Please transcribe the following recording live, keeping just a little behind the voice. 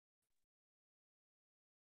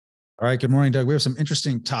All right. Good morning, Doug. We have some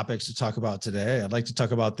interesting topics to talk about today. I'd like to talk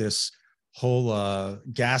about this whole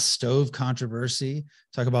gas stove controversy,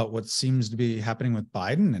 talk about what seems to be happening with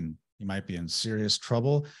Biden, and he might be in serious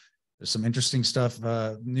trouble. There's some interesting stuff,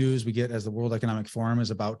 news we get as the World Economic Forum is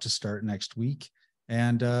about to start next week,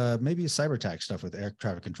 and maybe CyberAttack stuff with air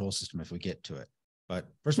traffic control system if we get to it. But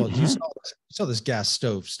first of all, you saw this gas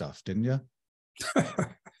stove stuff, didn't you?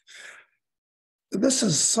 This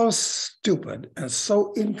is so stupid and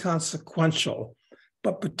so inconsequential,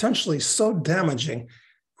 but potentially so damaging.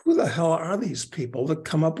 Who the hell are these people that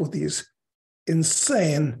come up with these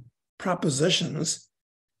insane propositions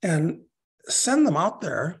and send them out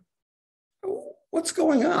there? What's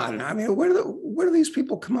going on? I mean, where do these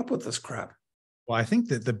people come up with this crap? Well, I think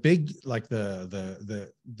that the big, like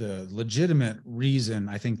the legitimate reason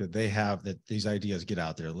I think that they have that these ideas get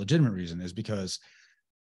out there, the legitimate reason is because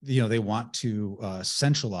they want to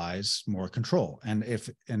centralize more control,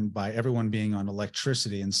 and by everyone being on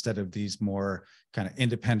electricity instead of these more kind of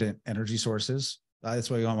independent energy sources. That's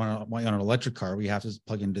why you want on an electric car, we have to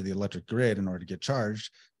plug into the electric grid in order to get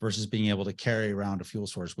charged versus being able to carry around a fuel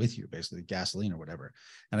source with you, basically gasoline or whatever.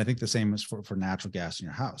 And I think the same is for natural gas in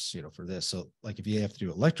your house, for this. So like if you have to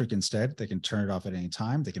do electric instead, they can turn it off at any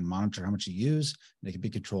time. They can monitor how much you use. And they can be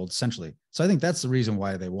controlled centrally. So I think that's the reason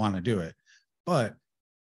why they want to do it. But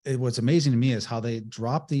what's amazing to me is how they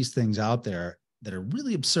drop these things out there that are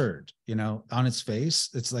really absurd, on its face.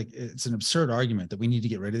 It's like, it's an absurd argument that we need to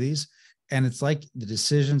get rid of these. And it's like the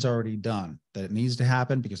decision's already done, that it needs to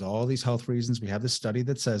happen because of all these health reasons. We have this study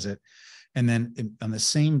that says it. And then on the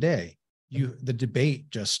same day, the debate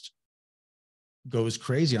just goes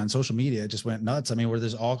crazy on social media. It just went nuts. I mean, where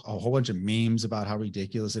there's a whole bunch of memes about how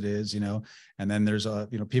ridiculous it is, and then there's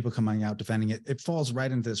people coming out defending it. It falls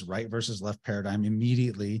right into this right versus left paradigm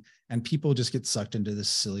immediately. And people just get sucked into this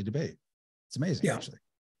silly debate. It's amazing, actually.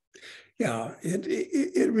 Yeah,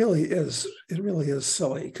 it really is. It really is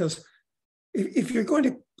silly because if you're going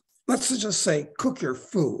to, let's just say, cook your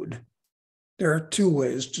food, there are two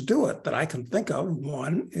ways to do it that I can think of.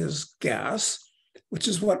 One is gas, which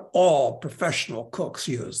is what all professional cooks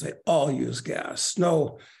use. They all use gas.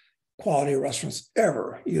 No quality restaurants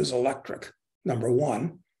ever use electric, number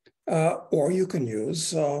one. Or you can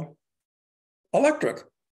use electric.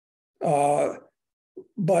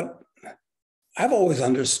 But I've always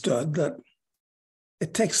understood that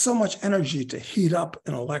it takes so much energy to heat up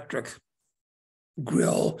an electric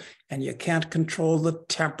grill, and you can't control the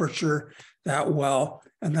temperature that well.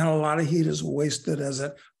 And then a lot of heat is wasted as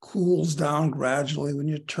it cools down gradually when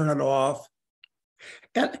you turn it off.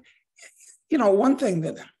 And, one thing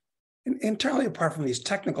that entirely apart from these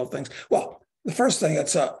technical things, well, the first thing,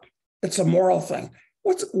 it's a moral thing.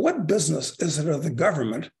 What business is it of the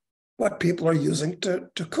government what people are using to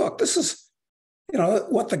cook? This is,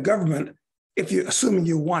 what the government, assuming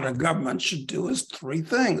you want a government, should do is three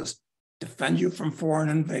things: defend you from foreign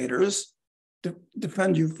invaders,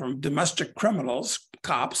 defend you from domestic criminals,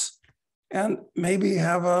 cops, and maybe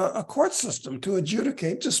have a court system to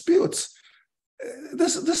adjudicate disputes.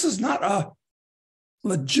 This is not a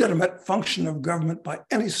legitimate function of government by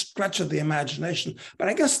any stretch of the imagination. But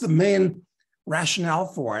I guess the main rationale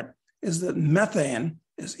for it is that methane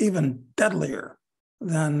is even deadlier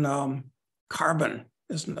than carbon,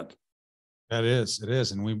 isn't it? It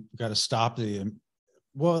is. And we've got to stop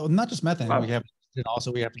not just methane, we have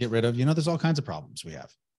to get rid of, there's all kinds of problems we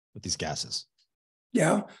have with these gases.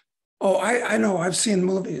 Yeah. Oh, I know. I've seen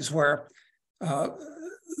movies where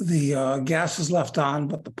the gas is left on,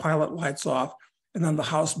 but the pilot lights off, and then the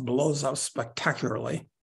house blows up spectacularly. Yes.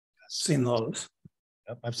 Seen those.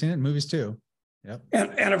 Yep, I've seen it in movies too. Yep.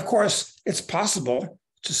 And of course, it's possible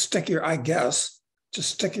to stick your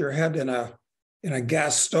head in a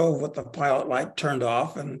gas stove with the pilot light turned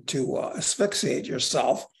off and to asphyxiate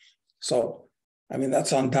yourself. So, I mean,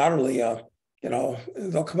 that's undoubtedly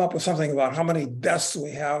they'll come up with something about how many deaths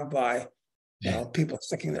we have by people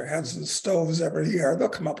sticking their heads in stoves every year. They'll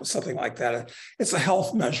come up with something like that. It's a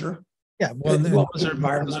health measure. Yeah, well, it's an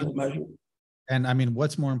environmental measure. And I mean,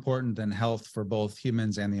 what's more important than health for both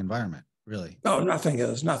humans and the environment, really? No, nothing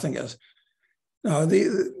is. No,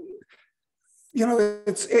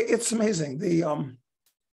 it's amazing.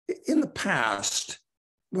 In the past,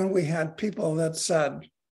 when we had people that said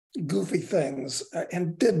goofy things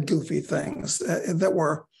and did goofy things that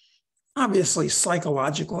were obviously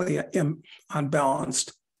psychologically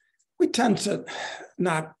unbalanced, we tend to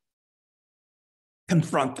not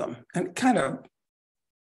confront them and kind of,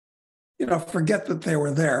 forget that they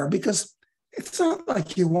were there, because it's not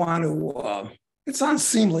like you want to, it's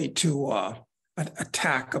unseemly to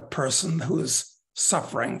attack a person who's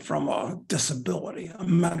suffering from a disability, a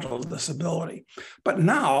mental disability. But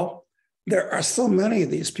now there are so many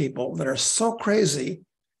of these people that are so crazy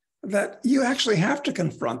that you actually have to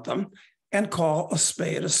confront them and call a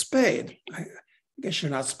spade a spade. I guess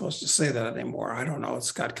you're not supposed to say that anymore. I don't know.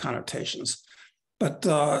 It's got connotations. But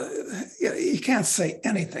you can't say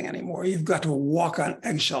anything anymore. You've got to walk on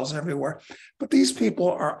eggshells everywhere. But these people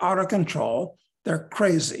are out of control. They're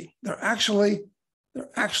crazy. They're actually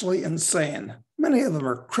insane. Many of them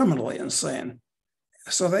are criminally insane.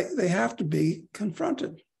 So they have to be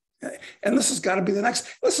confronted. And this has got to be the next.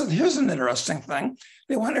 Listen, here's an interesting thing.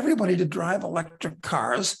 They want everybody to drive electric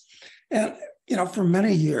cars. And, for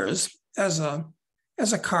many years, as a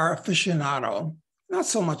car aficionado, not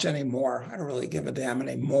so much anymore. I don't really give a damn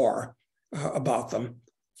anymore about them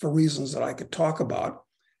for reasons that I could talk about.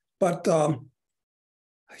 But,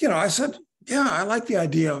 I said, yeah, I like the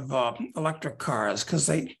idea of electric cars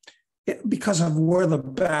because of where the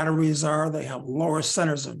batteries are, they have lower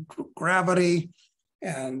centers of gravity,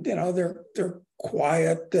 and they're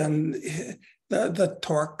quiet, and the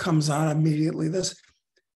torque comes on immediately.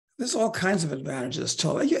 There's all kinds of advantages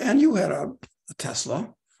to it. And you had a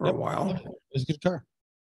Tesla for a while. It was a good car.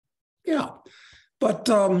 Yeah, but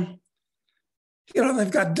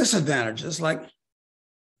they've got disadvantages, like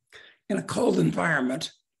in a cold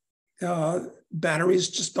environment. Batteries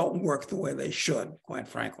just don't work the way they should, quite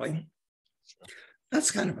frankly. That's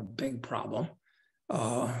kind of a big problem.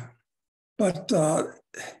 But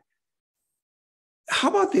how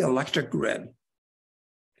about the electric grid?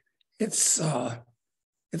 It's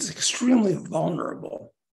extremely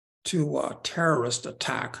vulnerable to terrorist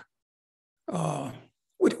attack,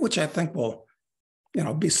 which I think will,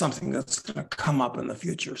 be something that's going to come up in the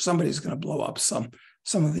future. Somebody's going to blow up some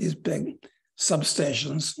of these big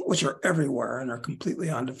substations, which are everywhere and are completely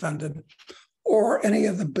undefended, or any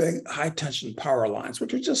of the big high-tension power lines,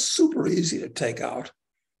 which are just super easy to take out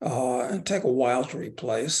and take a while to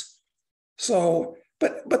replace. So,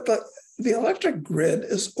 but the electric grid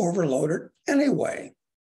is overloaded anyway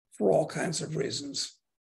for all kinds of reasons.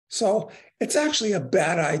 So it's actually a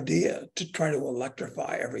bad idea to try to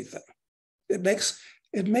electrify everything. It makes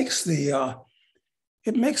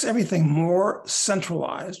everything more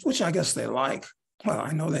centralized, which I guess they like. Well,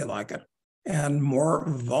 I know they like it, and more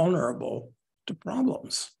vulnerable to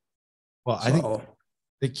problems. Well, I think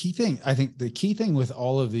the key thing with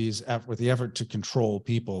all of these, with the effort to control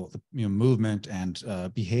people, movement and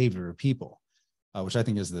behavior of people, which I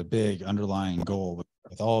think is the big underlying goal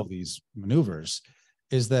with all of these maneuvers,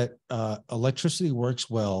 is that electricity works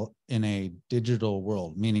well in a digital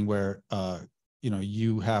world, meaning where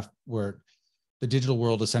where the digital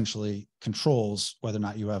world essentially controls whether or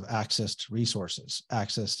not you have access to resources,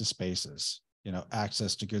 access to spaces,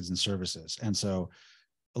 access to goods and services. And so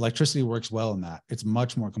electricity works well in that. It's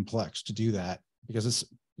much more complex to do that because it's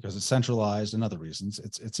centralized and other reasons.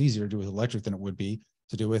 It's easier to do with electric than it would be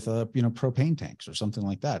to do with propane tanks or something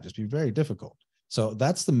like that. Just be very difficult. So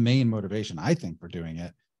that's the main motivation, I think, for doing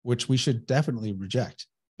it, which we should definitely reject,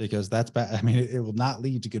 because that's bad. I mean, it will not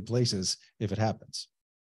lead to good places if it happens.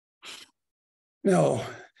 No,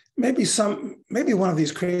 maybe one of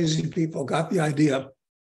these crazy people got the idea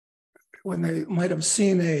when they might have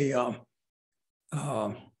seen an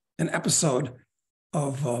episode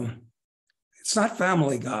of it's not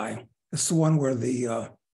Family Guy. It's the one where the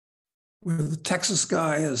Texas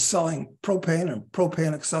guy is selling propane and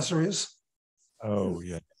propane accessories. Oh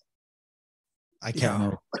yeah, I can't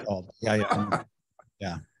remember what it's called.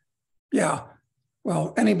 Yeah. Yeah.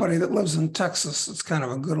 Well, anybody that lives in Texas, it's kind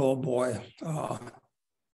of a good old boy.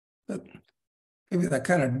 That maybe that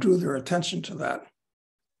kind of drew their attention to that.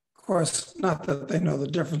 Of course, not that they know the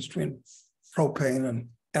difference between propane and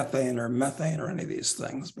ethane or methane or any of these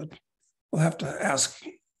things, but we'll have to ask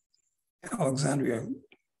Alexandria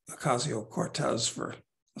Ocasio-Cortez for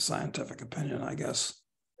a scientific opinion, I guess.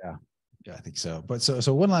 Yeah, I think so. But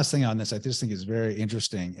so one last thing on this, I just think is very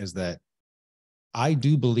interesting, is that I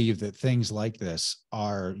do believe that things like this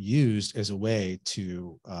are used as a way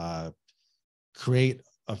to create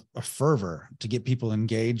a fervor, to get people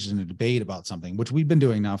engaged in a debate about something, which we've been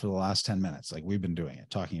doing now for the last 10 minutes. Like, we've been doing it,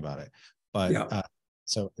 talking about it. But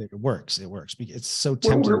so it works. It's so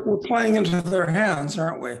tempting. We're playing into their hands,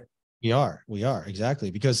 aren't we? We are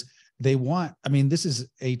exactly, because they want, I mean, this is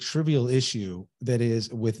a trivial issue but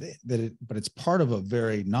it's part of a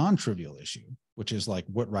very non-trivial issue, which is like,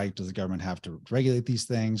 what right does the government have to regulate these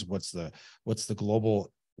things? What's the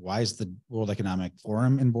global, why is the World Economic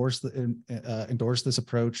Forum endorse this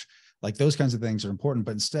approach? Like, those kinds of things are important,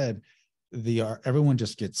 but instead everyone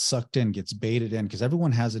just gets sucked in, gets baited in, because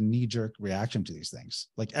everyone has a knee-jerk reaction to these things.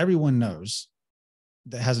 Like, everyone knows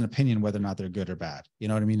that has an opinion whether or not they're good or bad. You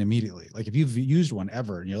know what I mean? Immediately. Like if you've used one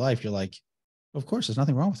ever in your life, you're like, of course, there's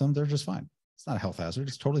nothing wrong with them. They're just fine. It's not a health hazard.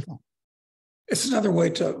 It's totally fine. It's another way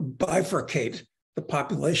to bifurcate the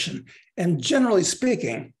population. And generally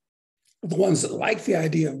speaking, the ones that like the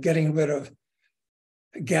idea of getting rid of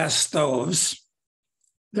gas stoves,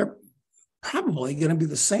 they're probably going to be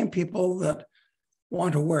the same people that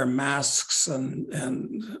want to wear masks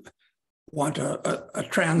and want a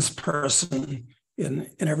trans person in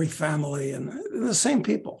every family, and the same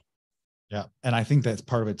people. Yeah. And I think that's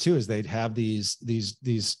part of it too, is they'd have these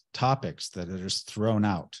topics that are just thrown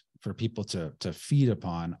out for people to feed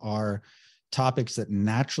upon, are topics that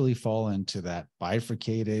naturally fall into that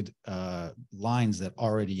bifurcated lines that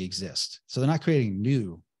already exist. So they're not creating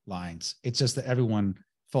new lines. It's just that everyone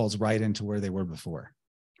falls right into where they were before.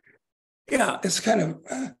 Yeah, it's kind of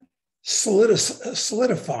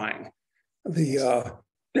solidifying the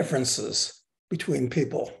differences between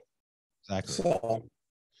people. Exactly. So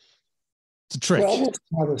it's a trick. Well,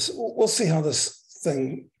 we'll see how this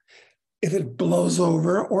thing, if it blows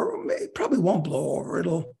over, or it probably won't blow over.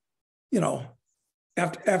 It'll,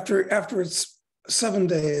 after it's 7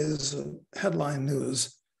 days of headline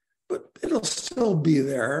news, but it'll still be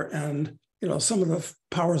there. And, some of the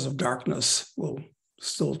powers of darkness will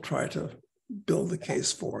still try to build the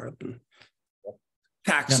case for it and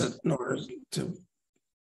tax it in order to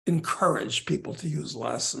encourage people to use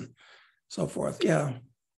less and so forth. Yeah.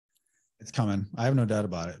 It's coming. I have no doubt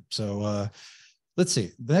about it. So let's see.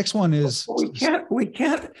 The next one is we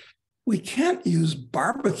can't use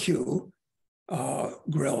barbecue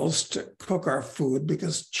grills to cook our food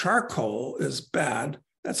because charcoal is bad.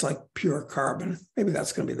 That's like pure carbon. Maybe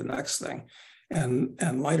that's going to be the next thing.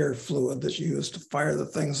 And lighter fluid that you use to fire the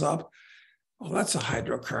things up. Well, that's a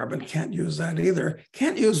hydrocarbon. Can't use that either.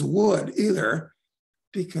 Can't use wood either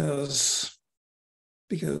because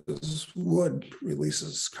wood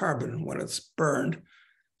releases carbon when it's burned.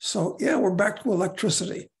 So yeah, we're back to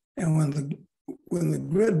electricity. And when the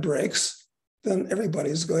grid breaks, then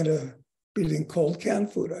everybody's going to be eating cold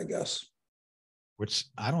canned food, I guess. Which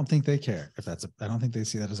I don't think they care if I don't think they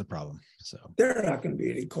see that as a problem. So they're not going to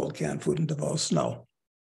be eating cold canned food in Davos, no.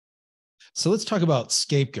 So let's talk about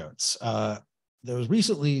scapegoats. There was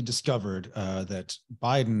recently discovered that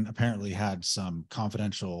Biden apparently had some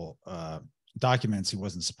confidential documents he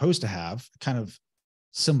wasn't supposed to have, kind of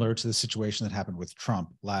similar to the situation that happened with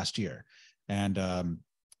Trump last year. And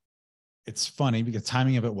it's funny because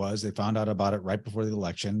timing of it was they found out about it right before the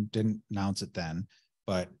election, didn't announce it then,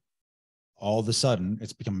 but all of a sudden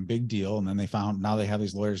it's become a big deal. And then now they have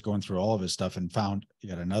these lawyers going through all of his stuff and found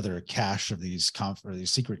yet another cache of these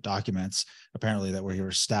secret documents, apparently that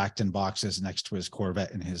were stacked in boxes next to his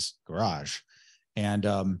Corvette in his garage. And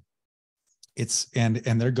they're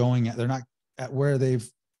not at where they've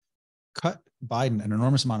cut Biden an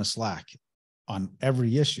enormous amount of slack on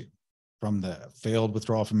every issue, from the failed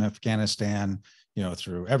withdrawal from Afghanistan,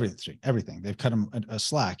 through everything. They've cut him a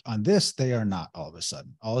slack. On this, they are not all of a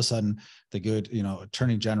sudden, the good,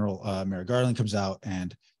 Attorney General Merrick Garland comes out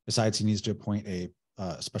and decides he needs to appoint a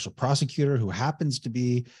special prosecutor who happens to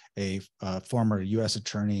be a former U.S.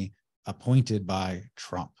 attorney appointed by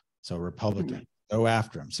Trump. So Republican. Go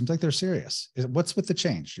after him. Seems like they're serious. What's with the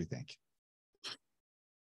change, do you think?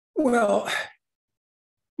 Well,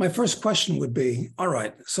 my first question would be, all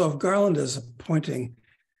right, so if Garland is appointing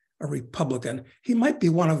a Republican, he might be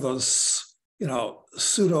one of those,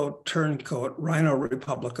 pseudo turncoat rhino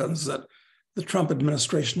Republicans that the Trump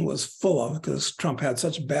administration was full of because Trump had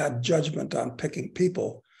such bad judgment on picking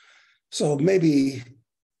people. So maybe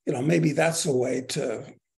that's a way to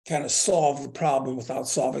kind of solve the problem without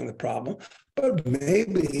solving the problem. But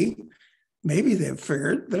maybe they've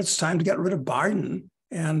figured that it's time to get rid of Biden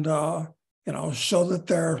and show that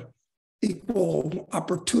they're equal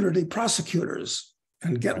opportunity prosecutors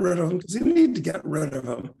and get rid of him, because you need to get rid of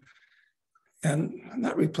him and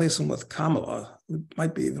not replace him with Kamala. It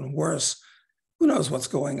might be even worse. Who knows what's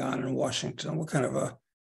going on in Washington? What kind of a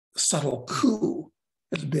subtle coup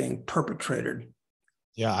is being perpetrated?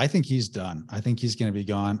 Yeah, I think he's done. I think he's going to be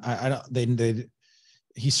gone.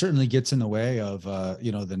 He certainly gets in the way of,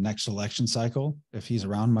 the next election cycle. If he's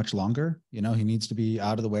around much longer, he needs to be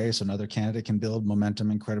out of the way so another candidate can build momentum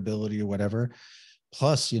and credibility or whatever.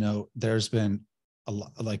 Plus, there's been a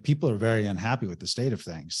lot, like, people are very unhappy with the state of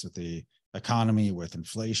things, with the economy, with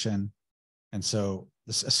inflation. And so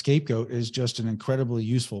a scapegoat is just an incredibly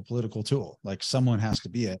useful political tool. Like, someone has to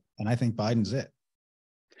be it. And I think Biden's it.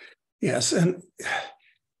 Yes. And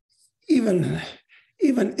even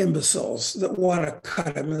imbeciles that want to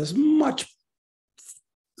cut him as much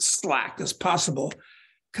slack as possible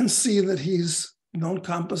can see that he's non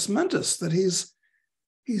compos mentis, that he's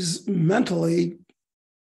mentally,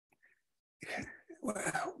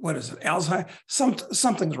 what is it, Alzheimer's?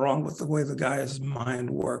 Something's wrong with the way the guy's mind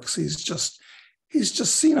works. He's just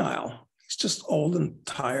senile. He's just old and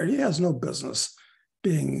tired. He has no business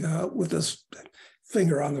being with his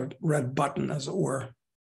finger on the red button, as it were.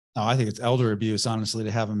 No, I think it's elder abuse, honestly,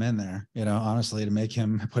 to have him in there, honestly, to make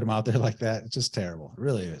him, put him out there like that. It's just terrible. It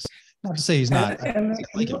really is. Not to say he's not. And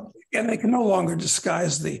they can no longer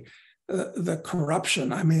disguise the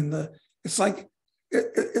corruption. I mean, it's like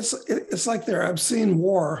their obscene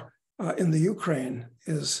war in the Ukraine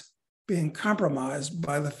is being compromised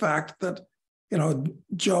by the fact that,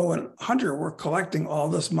 Joe and Hunter were collecting all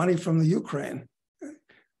this money from the Ukraine.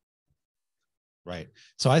 Right.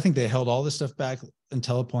 So I think they held all this stuff back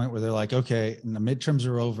until a point where they're like, okay, and the midterms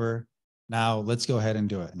are over. Now let's go ahead and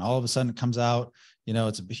do it. And all of a sudden it comes out,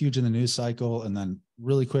 it's huge in the news cycle. And then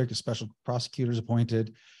really quick, a special prosecutor's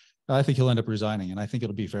appointed. I think he'll end up resigning, and I think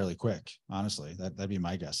it'll be fairly quick. Honestly, that'd be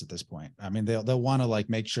my guess at this point. I mean, they'll want to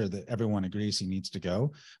make sure that everyone agrees he needs to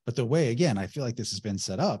go. But the way, again, I feel like this has been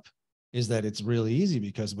set up is that it's really easy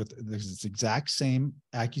because with this exact same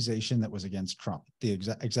accusation that was against Trump,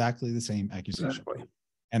 exactly the same accusation. Exactly.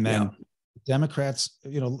 And then Democrats,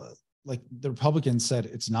 like the Republicans said,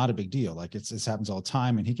 it's not a big deal. Like this happens all the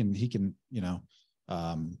time, and he can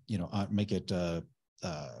make it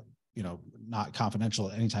not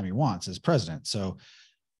confidential anytime he wants as president.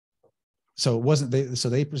 So it wasn't,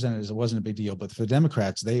 they presented it as it wasn't a big deal, but for the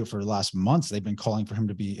Democrats, for the last months, they've been calling for him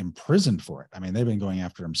to be imprisoned for it. I mean, they've been going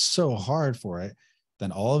after him so hard for it.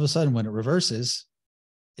 Then all of a sudden, when it reverses,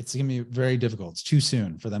 it's going to be very difficult. It's too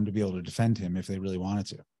soon for them to be able to defend him if they really wanted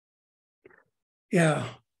to. Yeah.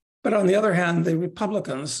 But on the other hand, the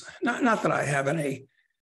Republicans, not that I have any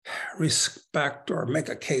respect or make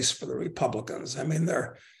a case for the Republicans. I mean,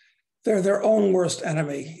 they're their own worst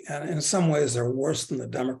enemy. And in some ways, they're worse than the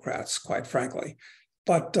Democrats, quite frankly.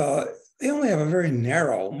 But they only have a very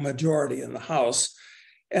narrow majority in the House.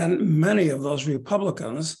 And many of those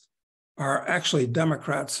Republicans are actually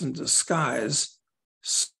Democrats in disguise.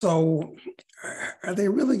 So are they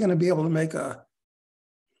really going to be able to make a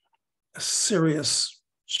serious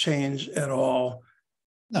change at all?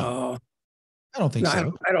 No, I don't think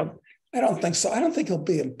so. I don't think so. I don't think he'll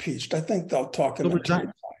be impeached. I think they'll talk him into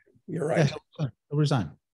resign. You're right. Yeah, he'll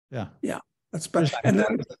resign. Yeah. Yeah. That's better. And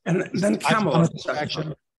then Kamala.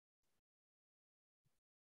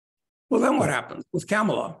 Well, then what happens with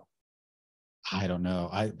Kamala? I don't know.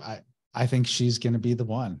 I think she's going to be the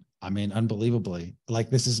one. I mean, unbelievably,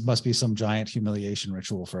 like must be some giant humiliation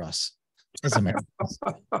ritual for us as Americans.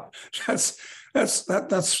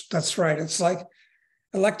 That's right. It's like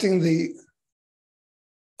electing the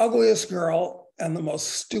ugliest girl and the most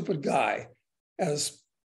stupid guy as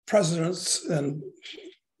presidents and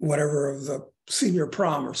whatever of the senior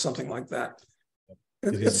prom or something like that.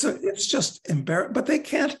 It's just embarrassing, but they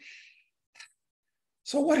can't.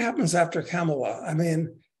 So what happens after Kamala? I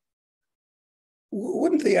mean,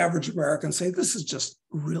 wouldn't the average American say this is just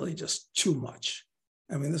really just too much?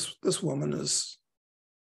 I mean, this woman is.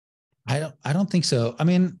 I don't think so. I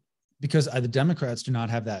mean, because the Democrats do not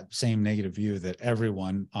have that same negative view that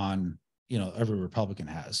everyone on, every Republican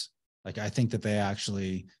has. Like, I think that they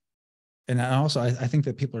actually, and also I think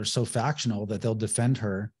that people are so factional that they'll defend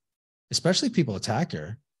her, especially if people attack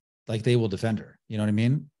her, like they will defend her. You know what I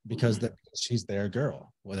mean? Because she's their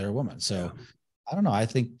girl or their woman. So I don't know. I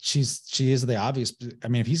think she is the obvious. I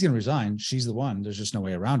mean, if he's going to resign, she's the one. There's just no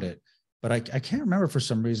way around it. But I can't remember for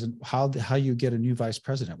some reason how you get a new vice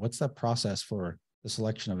president. What's that process for the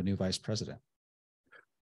selection of a new vice president?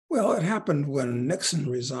 Well, it happened when Nixon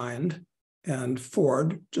resigned and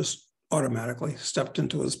Ford just automatically stepped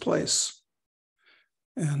into his place.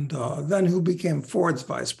 And then who became Ford's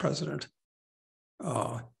vice president?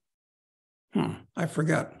 I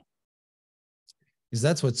forget. Because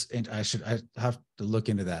that's I have to look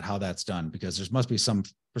into that, how that's done, because there must be some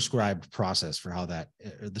prescribed process for how that,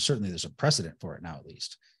 certainly there's a precedent for it now, at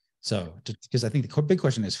least. So, because I think the big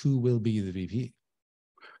question is who will be the VP?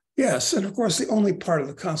 Yes, and of course, the only part of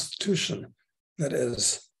the Constitution that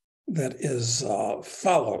is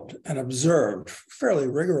followed and observed fairly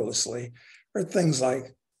rigorously are things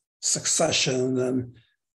like succession and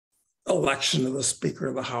election of the Speaker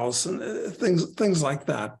of the House and things like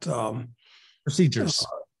that. Procedures.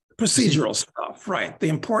 Procedural stuff, right. The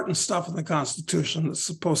important stuff in the Constitution that's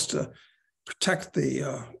supposed to protect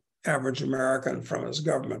the average American from his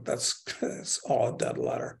government. That's all a dead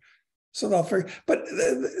letter. So they'll figure, but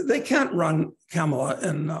they can't run Kamala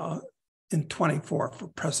in 24 for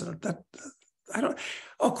president.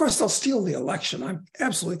 Of course, they'll steal the election. I'm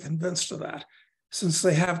absolutely convinced of that. since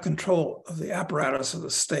they have control of the apparatus of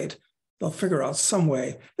the state, they'll figure out some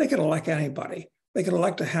way. They could elect anybody. They could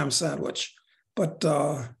elect a ham sandwich. But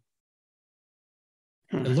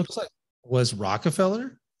It looks like, was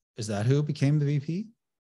Rockefeller? Is that who became the VP?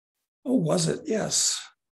 oh, was it? Yes.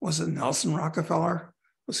 Was it Nelson Rockefeller?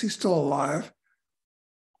 Was he still alive?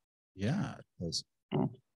 Yeah, it was. He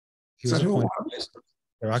Is was that who it appointed. was?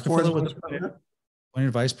 Rockefeller was Vice president?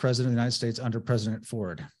 appointed vice president of the United States under President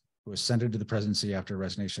Ford, who was ascended to the presidency after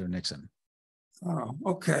resignation of Nixon. Oh,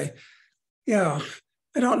 okay. Yeah,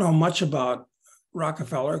 I don't know much about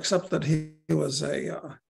Rockefeller except that he was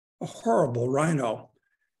a horrible rhino.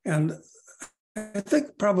 And I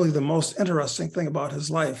think probably the most interesting thing about his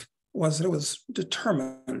life was that it was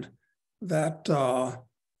determined that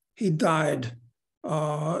he died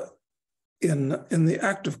in the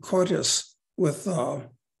act of coitus with a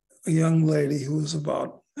young lady who was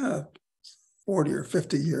about 40 or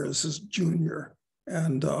 50 years his junior.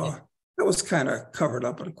 And it was kind of covered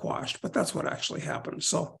up and quashed, but that's what actually happened.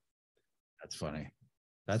 So that's funny.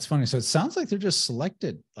 That's funny. So it sounds like they're just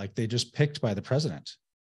selected, like they just picked by the president.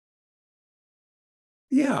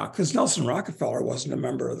 Yeah, because Nelson Rockefeller wasn't a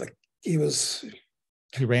member of he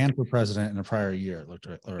ran for president in a prior year. It looked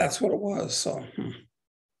right. That's what it was. So,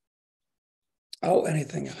 oh,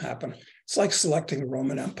 anything can happen. It's like selecting the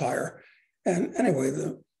Roman Empire. And anyway,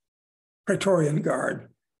 the Praetorian Guard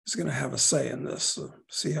is going to have a say in this, the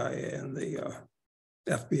CIA and the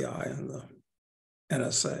FBI and the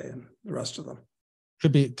NSA and the rest of them.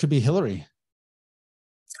 Could be Hillary.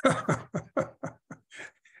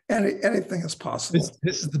 Anything is possible.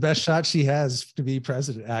 This is the best shot she has to be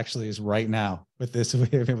president, actually, is right now with this.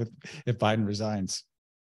 If Biden resigns,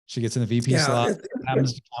 she gets in the VP slot.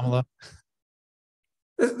 Happens to Kamala.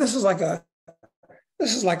 This is like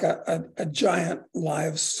a giant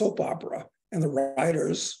live soap opera, and the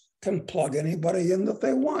writers can plug anybody in that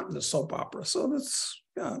they want in the soap opera. So it's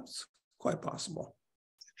quite possible.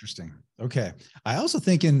 Interesting. Okay. I also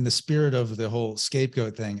think, in the spirit of the whole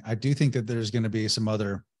scapegoat thing, I do think that there's going to be some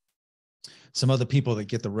other people that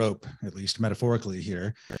get the rope, at least metaphorically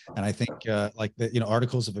here. And I think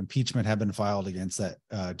articles of impeachment have been filed against that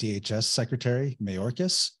DHS secretary,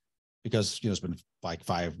 Mayorkas, because there's been like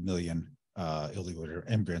 5 million illegal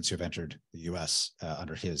immigrants who have entered the U.S.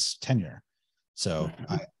 Under his tenure. So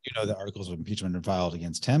the articles of impeachment are filed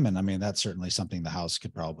against him. And I mean, that's certainly something the House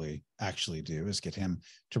could probably actually do, is get him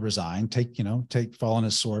to resign, fall on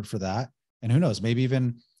his sword for that. And who knows, maybe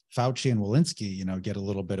even Fauci and Walensky, get a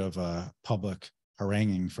little bit of a public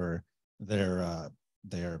haranguing for their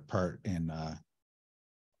part in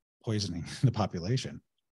poisoning the population.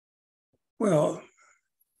 Well,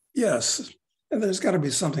 yes. And there's got to be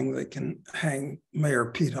something that can hang Mayor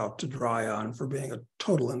Pete out to dry on for being a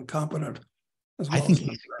total incompetent. I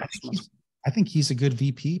think he's a good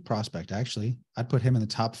VP prospect, actually. I'd put him in the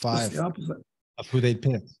top 5 of who they'd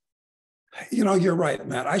pick. You're right,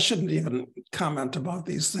 Matt. I shouldn't even comment about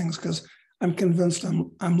these things because I'm convinced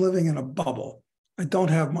I'm living in a bubble. I don't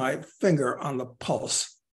have my finger on the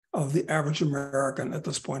pulse of the average American at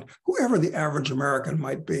this point, whoever the average American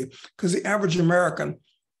might be, because the average American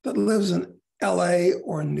that lives in LA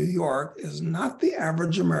or New York is not the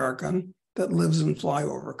average American that lives in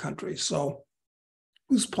flyover country. So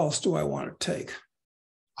whose pulse do I want to take?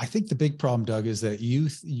 I think the big problem, Doug, is that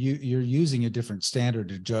you're using a different standard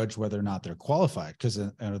to judge whether or not they're qualified, because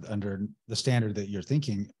under the standard that you're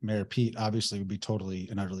thinking, Mayor Pete obviously would be totally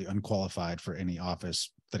and utterly unqualified for any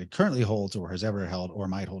office that he currently holds or has ever held or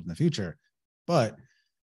might hold in the future. But,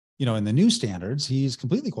 in the new standards, he's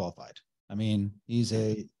completely qualified. I mean, he's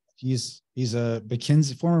a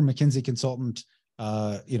former McKinsey consultant,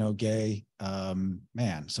 gay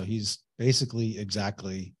man. So he's basically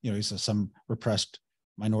exactly, he's some repressed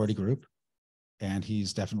minority group, and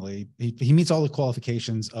he's definitely he meets all the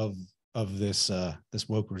qualifications of this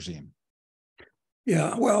woke regime.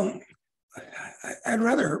 Yeah, well, I'd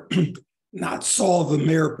rather not solve the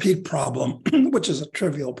Mayor Pete problem, which is a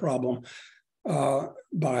trivial problem,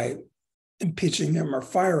 by impeaching him or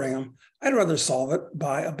firing him. I'd rather solve it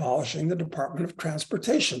by abolishing the Department of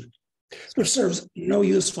Transportation, which serves no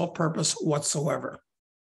useful purpose whatsoever.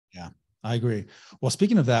 Yeah, I agree. Well,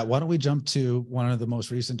 speaking of that, why don't we jump to one of the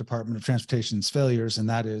most recent Department of Transportation's failures, and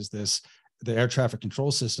that is the air traffic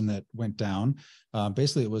control system that went down.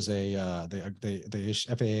 Basically, it was the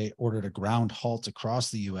FAA ordered a ground halt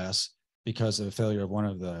across the U.S. because of a failure of one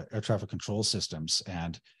of the air traffic control systems.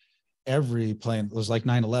 And every plane, it was like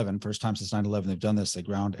 9/11, first time since 9/11 they've done this. They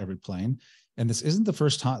ground every plane. And this isn't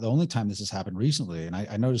the only time this has happened recently. And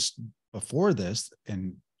I noticed before this,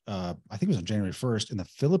 and I think it was on January 1st in the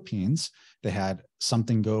Philippines, they had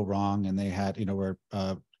something go wrong, and they had, where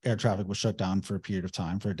air traffic was shut down for a period of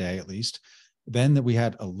time, for a day at least. Then we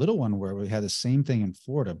had a little one where we had the same thing in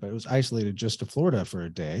Florida, but it was isolated just to Florida for a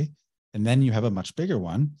day. And then you have a much bigger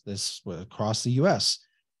one, this across the US.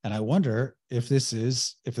 And I wonder if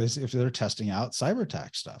if they're testing out cyber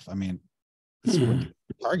attack stuff. I mean, this would be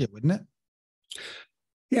a target, wouldn't it?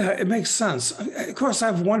 Yeah, it makes sense. Of course,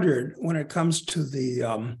 I've wondered when it comes to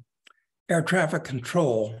the air traffic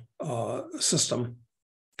control system,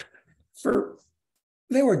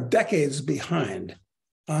 they were decades behind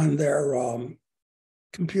on their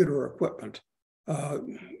computer equipment, not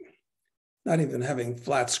even having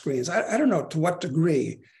flat screens. I don't know to what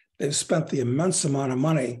degree they've spent the immense amount of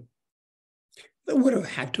money that would have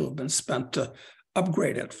had to have been spent to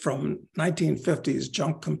upgrade it from 1950s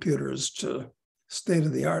junk computers to state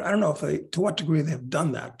of the art. I don't know to what degree they've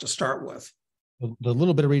done that to start with. The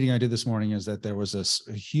little bit of reading I did this morning is that there was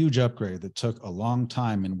a huge upgrade that took a long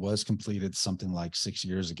time and was completed something like 6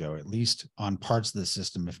 years ago, at least on parts of the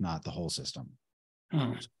system, if not the whole system. So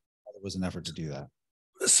there was an effort to do that.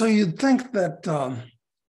 So you'd think that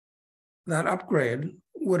that upgrade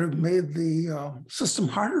would have made the system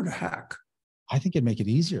harder to hack. I think it'd make it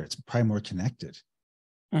easier. It's probably more connected,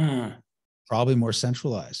 probably more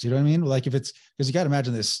centralized. You know what I mean? Like if it's, because you got to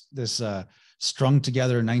imagine this strung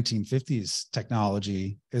together 1950s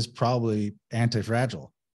technology is probably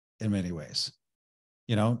anti-fragile in many ways.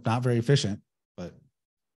 Not very efficient, but.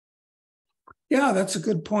 Yeah, that's a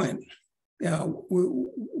good point. Yeah,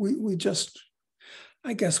 we just,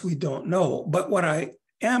 I guess we don't know. But what I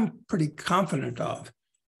am pretty confident of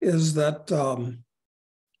is that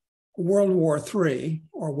World War III,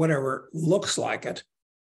 or whatever looks like it,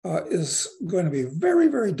 is going to be very,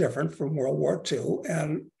 very different from World War II.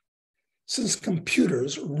 And since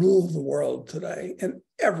computers rule the world today in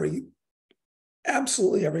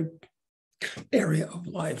absolutely every area of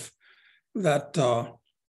life, that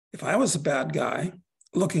if I was a bad guy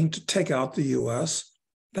looking to take out the US,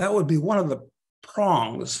 that would be one of the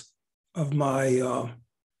prongs of my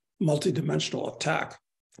multidimensional attack.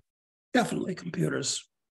 Definitely computers,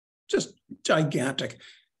 just gigantic.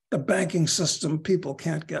 The banking system, people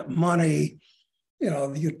can't get money.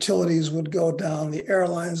 The utilities would go down, the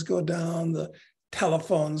airlines go down, the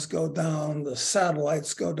telephones go down, the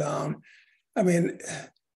satellites go down. I mean,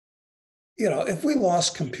 if we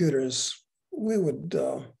lost computers, we would,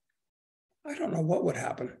 I don't know what would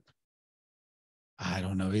happen. I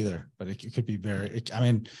don't know either, but it could be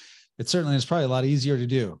it certainly is probably a lot easier to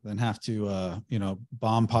do than have to,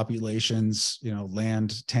 bomb populations,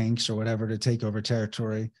 land tanks or whatever to take over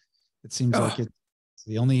territory. It seems like it's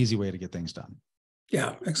the only easy way to get things done.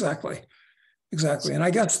 Yeah, exactly. And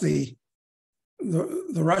I guess the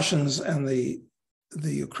Russians and the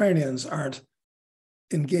Ukrainians aren't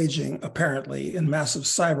engaging apparently in massive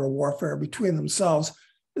cyber warfare between themselves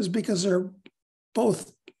is because they're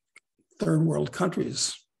both third world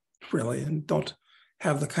countries, really, and don't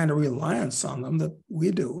have the kind of reliance on them that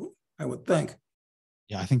we do, I would think.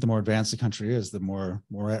 Yeah, I think the more advanced the country is, the more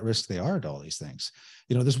at risk they are to all these things.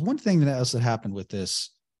 There's one thing that else that happened with this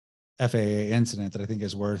FAA incident that I think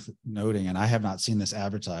is worth noting, and I have not seen this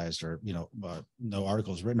advertised or no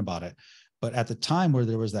articles written about it. But at the time where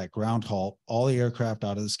there was that ground halt, all the aircraft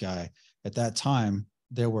out of the sky, at that time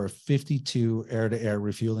there were 52 air-to-air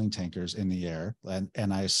refueling tankers in the air,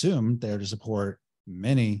 and I assume they're to support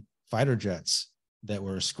many fighter jets that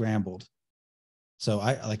were scrambled. So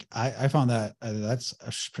I found that that's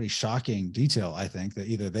a pretty shocking detail. I think that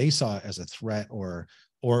either they saw it as a threat or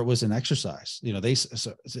it was an exercise.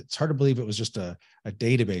 So it's hard to believe it was just a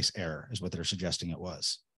database error is what they're suggesting it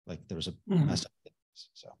was. Like there was a mess up.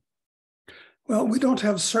 So. Well, we don't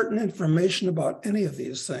have certain information about any of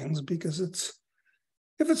these things because if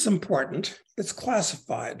it's important, it's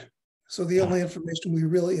classified. So the only information we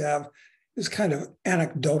really have is kind of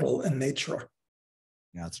anecdotal in nature.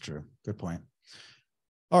 Yeah, that's true. Good point.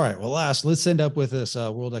 All right. Well, let's end up with this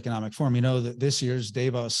World Economic Forum. That this year's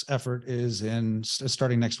Davos effort is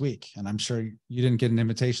starting next week, and I'm sure you didn't get an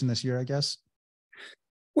invitation this year, I guess.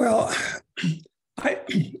 Well,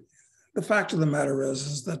 the fact of the matter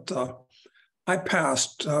is that I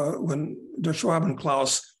passed when Der Schwab and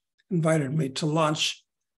Klaus invited me to lunch.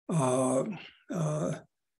 He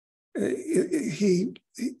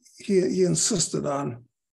insisted on.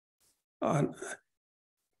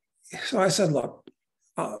 So I said, look.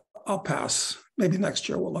 I'll pass. Maybe next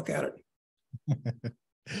year we'll look at it.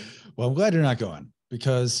 Well, I'm glad you're not going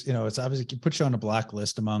because, it's obviously it puts you on a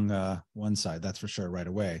blacklist among one side. That's for sure right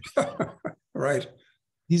away. Right.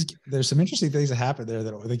 there's some interesting things that happen there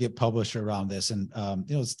that they get published around this. And,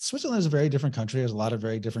 Switzerland is a very different country. There's a lot of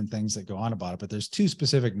very different things that go on about it, but there's two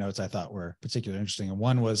specific notes I thought were particularly interesting. And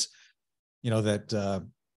one was, that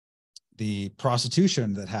the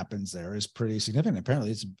prostitution that happens there is pretty significant.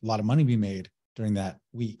 Apparently it's a lot of money being made during that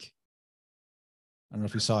week. I don't know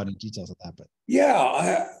if you saw any details of that, but.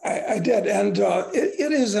 Yeah, I did. And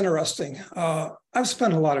it is interesting. I've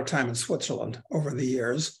spent a lot of time in Switzerland over the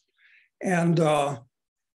years, and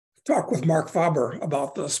talked with Mark Faber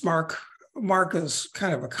about this. Mark is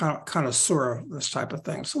kind of a connoisseur of this type of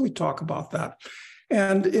thing. So we talk about that.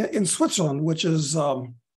 And in Switzerland, which is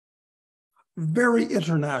very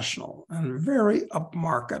international and very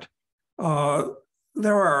upmarket,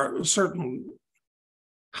 there are certain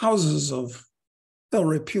houses of ill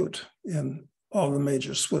repute in all the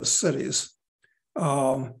major Swiss cities.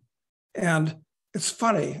 And it's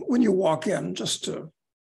funny when you walk in just to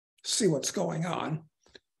see what's going on.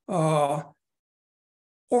 Over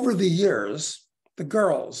the years, the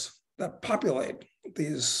girls that populate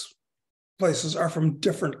these places are from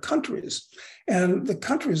different countries. And the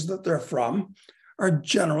countries that they're from are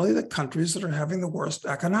generally the countries that are having the worst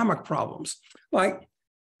economic problems. Like,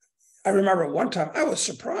 I remember one time I was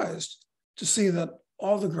surprised to see that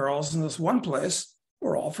all the girls in this one place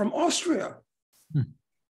were all from Austria.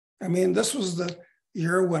 I mean, this was the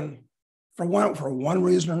year when, for one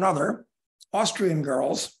reason or another, Austrian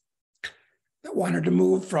girls that wanted to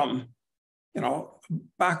move from,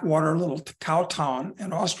 backwater little cow town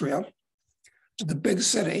in Austria to the big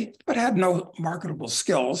city, but had no marketable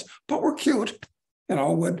skills, but were cute,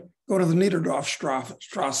 would go to the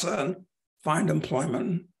Niederdorfstrasse and find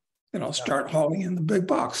employment, start hauling in the big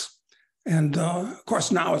bucks. And of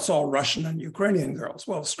course, now it's all Russian and Ukrainian girls.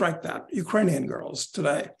 Well, strike that, Ukrainian girls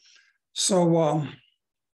today. So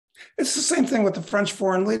it's the same thing with the French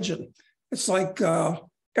Foreign Legion. It's like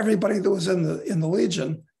everybody that was in the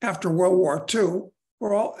Legion after World War II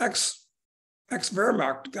were all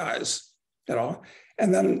ex-Wehrmacht guys,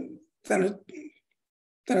 and then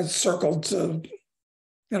it circled to,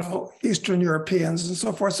 Eastern Europeans and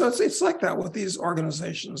so forth. So it's like that with these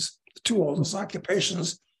organizations. The two oldest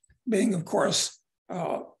occupations being, of course,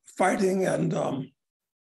 fighting and I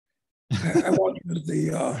won't use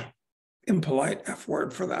the impolite F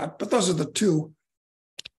word for that, but those are the two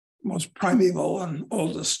most primeval and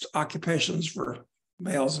oldest occupations for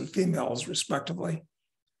males and females, respectively.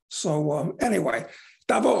 So anyway,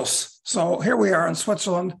 Davos. So here we are in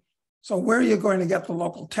Switzerland. So where are you going to get the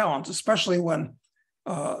local talent, especially when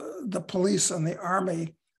the police and the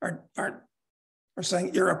army are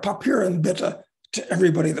saying, you're a Papieren bitte to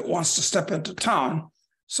everybody that wants to step into town.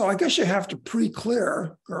 So I guess you have to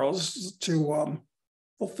pre-clear girls to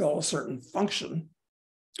fulfill a certain function.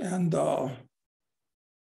 And I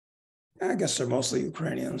guess they're mostly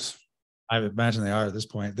Ukrainians. I imagine they are at this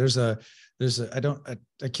point. I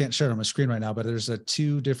can't share it on my screen right now, but there's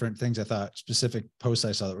two different things I thought, specific posts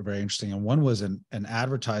I saw that were very interesting. And one was an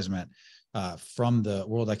advertisement from the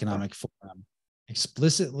World Economic Forum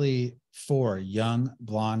explicitly for young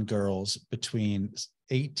blonde girls between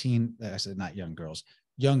 18, I said not young girls,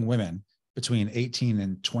 young women between 18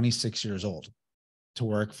 and 26 years old to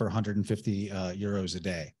work for 150 euros a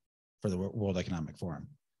day for the World Economic Forum.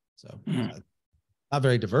 So not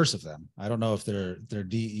very diverse of them. I don't know if their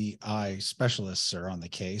DEI specialists are on the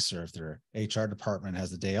case or if their HR department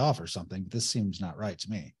has the day off or something. This seems not right to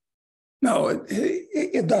me. No,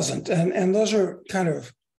 it doesn't. And those are kind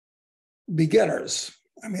of beginners.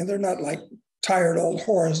 I mean, they're not like tired old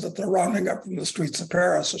whores that they're rounding up from the streets of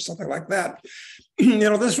Paris or something like that.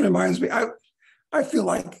 This reminds me, I feel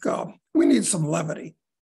like we need some levity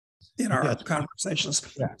in our conversations.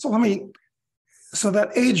 Yeah. So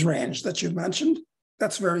that age range that you mentioned,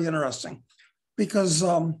 that's very interesting because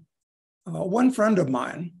one friend of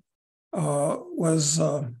mine was,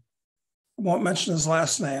 I won't mention his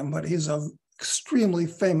last name, but he's an extremely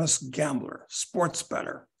famous gambler, sports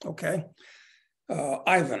bettor, okay?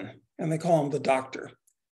 Ivan, and they call him the doctor.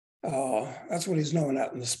 That's what he's known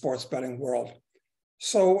at in the sports betting world.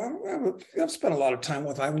 So I've spent a lot of time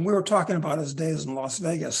with Ivan. We were talking about his days in Las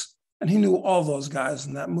Vegas, and he knew all those guys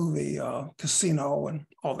in that movie, Casino, and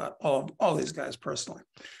all that, all these guys personally.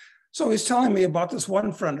 So he's telling me about this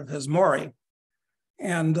one friend of his, Maury.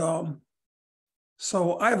 And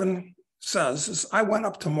so Ivan says, I went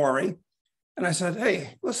up to Maury and I said,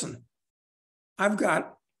 hey, listen, I've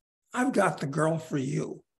got the girl for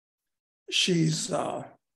you. She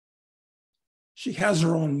has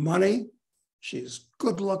her own money. She's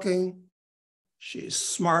good looking. She's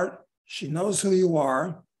smart. She knows who you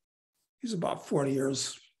are. He's about 40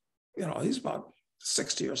 years, he's about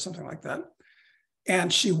 60 or something like that.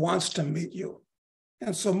 and she wants to meet you.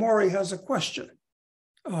 And so Maury has a question.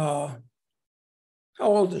 How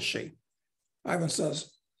old is she? Ivan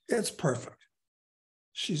says, it's perfect.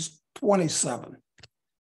 She's 27.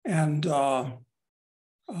 And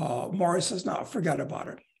Maury says, no, forget about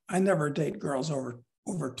it. I never date girls over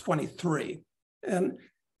 23. And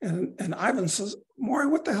Ivan says, Maury,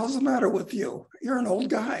 what the hell's the matter with you? You're an old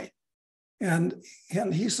guy. And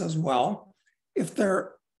he says, well, if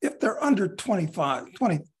they're under 25,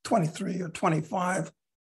 23 or 25,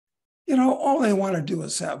 all they want to do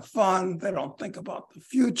is have fun. They don't think about the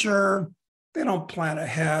future. They don't plan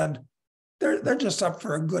ahead. They're just up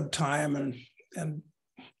for a good time. And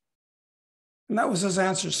that was his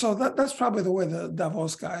answer. So that's probably the way the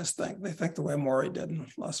Davos guys think. They think the way Maury did in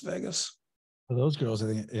Las Vegas. For those girls, I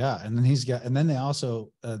think, yeah. And then they also,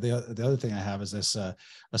 the other thing I have is this, a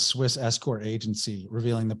Swiss escort agency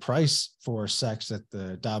revealing the price for sex at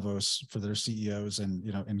the Davos for their CEOs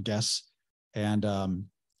and guests. And,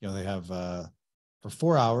 they have, for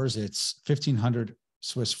 4 hours, it's 1,500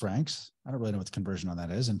 Swiss francs. I don't really know what the conversion on that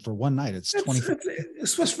is. And for one night, it's 20.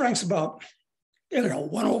 Swiss francs about,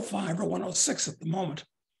 105 or 106 at the moment.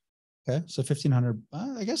 Okay, so 1,500.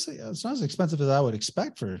 I guess it's not as expensive as I would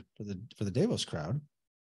expect for the Davos crowd.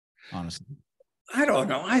 Honestly, I don't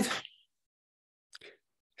know.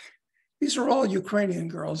 These are all Ukrainian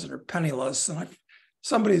girls that are penniless, and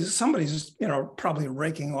somebody's probably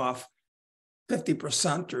raking off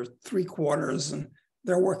 50% or 3/4, and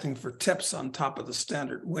they're working for tips on top of the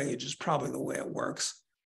standard wage. Is probably the way it works.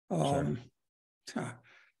 Sure.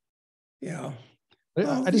 Yeah.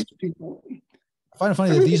 I just people. I find it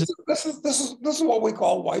funny that this is what we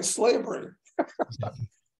call white slavery.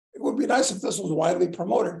 It would be nice if this was widely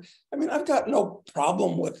promoted. I mean, I've got no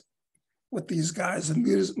problem with these guys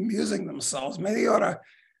amusing themselves. Maybe they ought to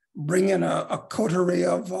bring in a coterie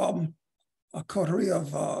of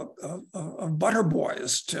butter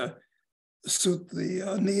boys to suit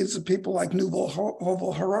the needs of people like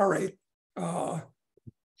Yuval Harari.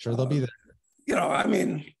 Sure, they'll be there.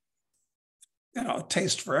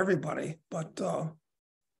 Taste for everybody, but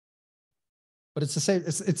it's the same.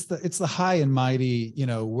 It's the high and mighty.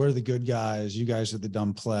 We're the good guys. You guys are the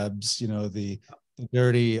dumb plebs. The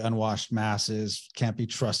dirty, unwashed masses can't be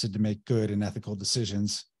trusted to make good and ethical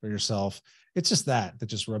decisions for yourself. It's just that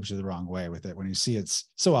just rubs you the wrong way with it when you see it's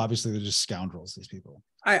so obviously they're just scoundrels. These people.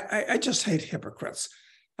 I just hate hypocrites.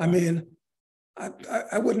 I mean,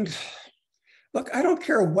 I wouldn't. Look, I don't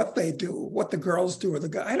care what they do, what the girls do or the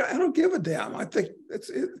guy. I don't give a damn. I think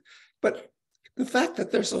but the fact that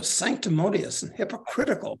they're so sanctimonious and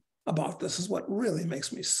hypocritical about this is what really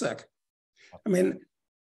makes me sick. I mean,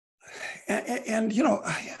 and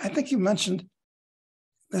I think you mentioned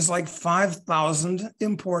there's like 5,000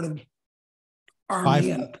 imported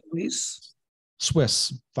army and police.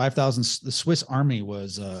 Swiss 5,000. The Swiss army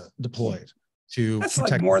was deployed to That's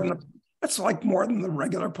protect. That's like more than the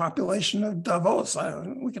regular population of Davos.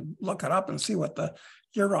 We could look it up and see what the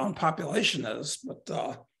year-round population is, but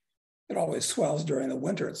it always swells during the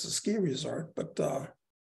winter. It's a ski resort, but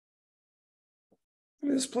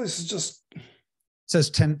this place is just. It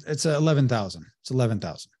says 10. It's 11,000. It's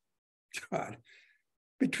 11,000. God,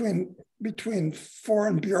 between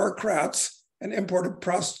foreign bureaucrats and imported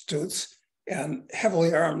prostitutes and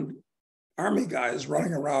heavily armed army guys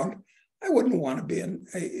running around, I wouldn't want to be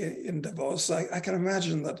in Davos. I can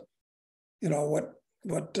imagine that,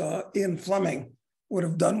 what Ian Fleming would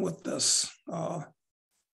have done with this, how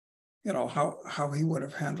he would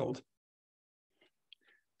have handled.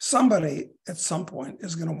 Somebody at some point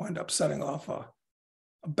is going to wind up setting off a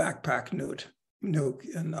backpack nuke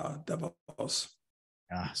in Davos.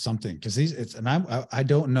 Something, because I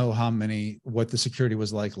don't know what the security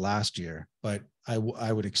was like last year, but I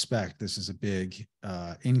would expect this is a big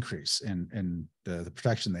increase in the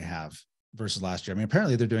protection they have versus last year. I mean,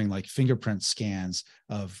 apparently they're doing like fingerprint scans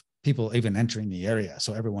of people even entering the area,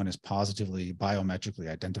 so everyone is positively biometrically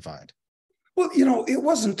identified. Well, it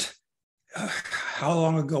wasn't. How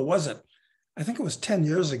long ago was it? I think it was 10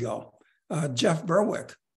 years ago. Jeff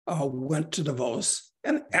Berwick went to Davos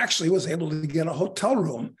and actually was able to get a hotel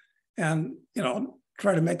room and,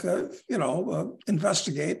 try to make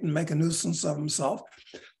investigate and make a nuisance of himself.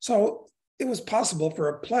 So it was possible for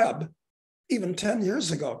a pleb even 10 years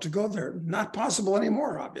ago to go there. Not possible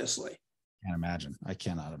anymore, obviously. I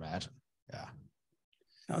cannot imagine. Yeah.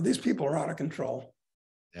 Now, these people are out of control.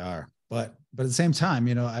 They are. But at the same time,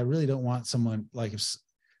 I really don't want someone like,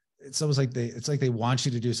 it's almost like they want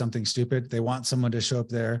you to do something stupid. They want someone to show up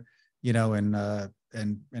there,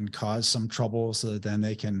 and cause some trouble so that then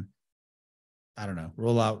they can, I don't know,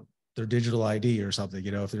 roll out their digital ID or something,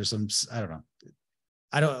 if there's some, I don't know.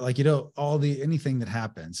 I don't like, anything that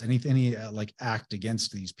happens, any like act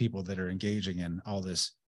against these people that are engaging in all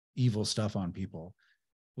this evil stuff on people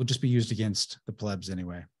will just be used against the plebs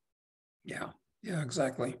anyway. Yeah,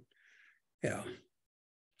 exactly. Yeah.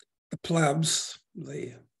 The plebs,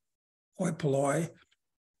 the hoi polloi,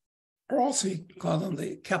 or also you call them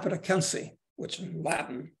the capita censi, which in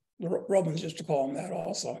Latin, the Romans used to call them that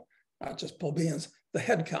also, not just plebeians, the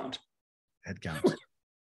head count. Head count.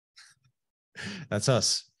 That's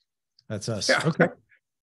us. That's us. Yeah. Okay.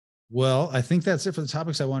 Well, I think that's it for the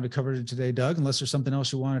topics I wanted to cover today, Doug. Unless there's something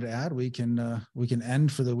else you wanted to add, we can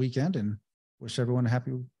end for the weekend and wish everyone a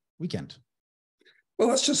happy weekend. Well,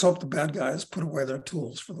 let's just hope the bad guys put away their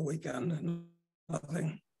tools for the weekend and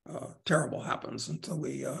nothing terrible happens until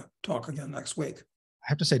we talk again next week. I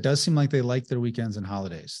have to say, it does seem like they like their weekends and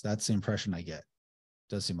holidays. That's the impression I get.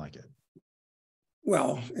 Does seem like it.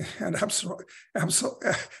 Well, and absolutely,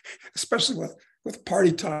 especially with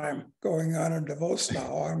party time going on in Davos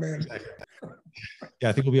now. I mean, yeah,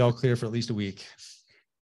 I think we'll be all clear for at least a week.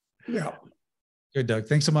 Yeah. Good, Doug.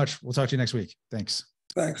 Thanks so much. We'll talk to you next week. Thanks.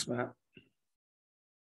 Thanks, Matt.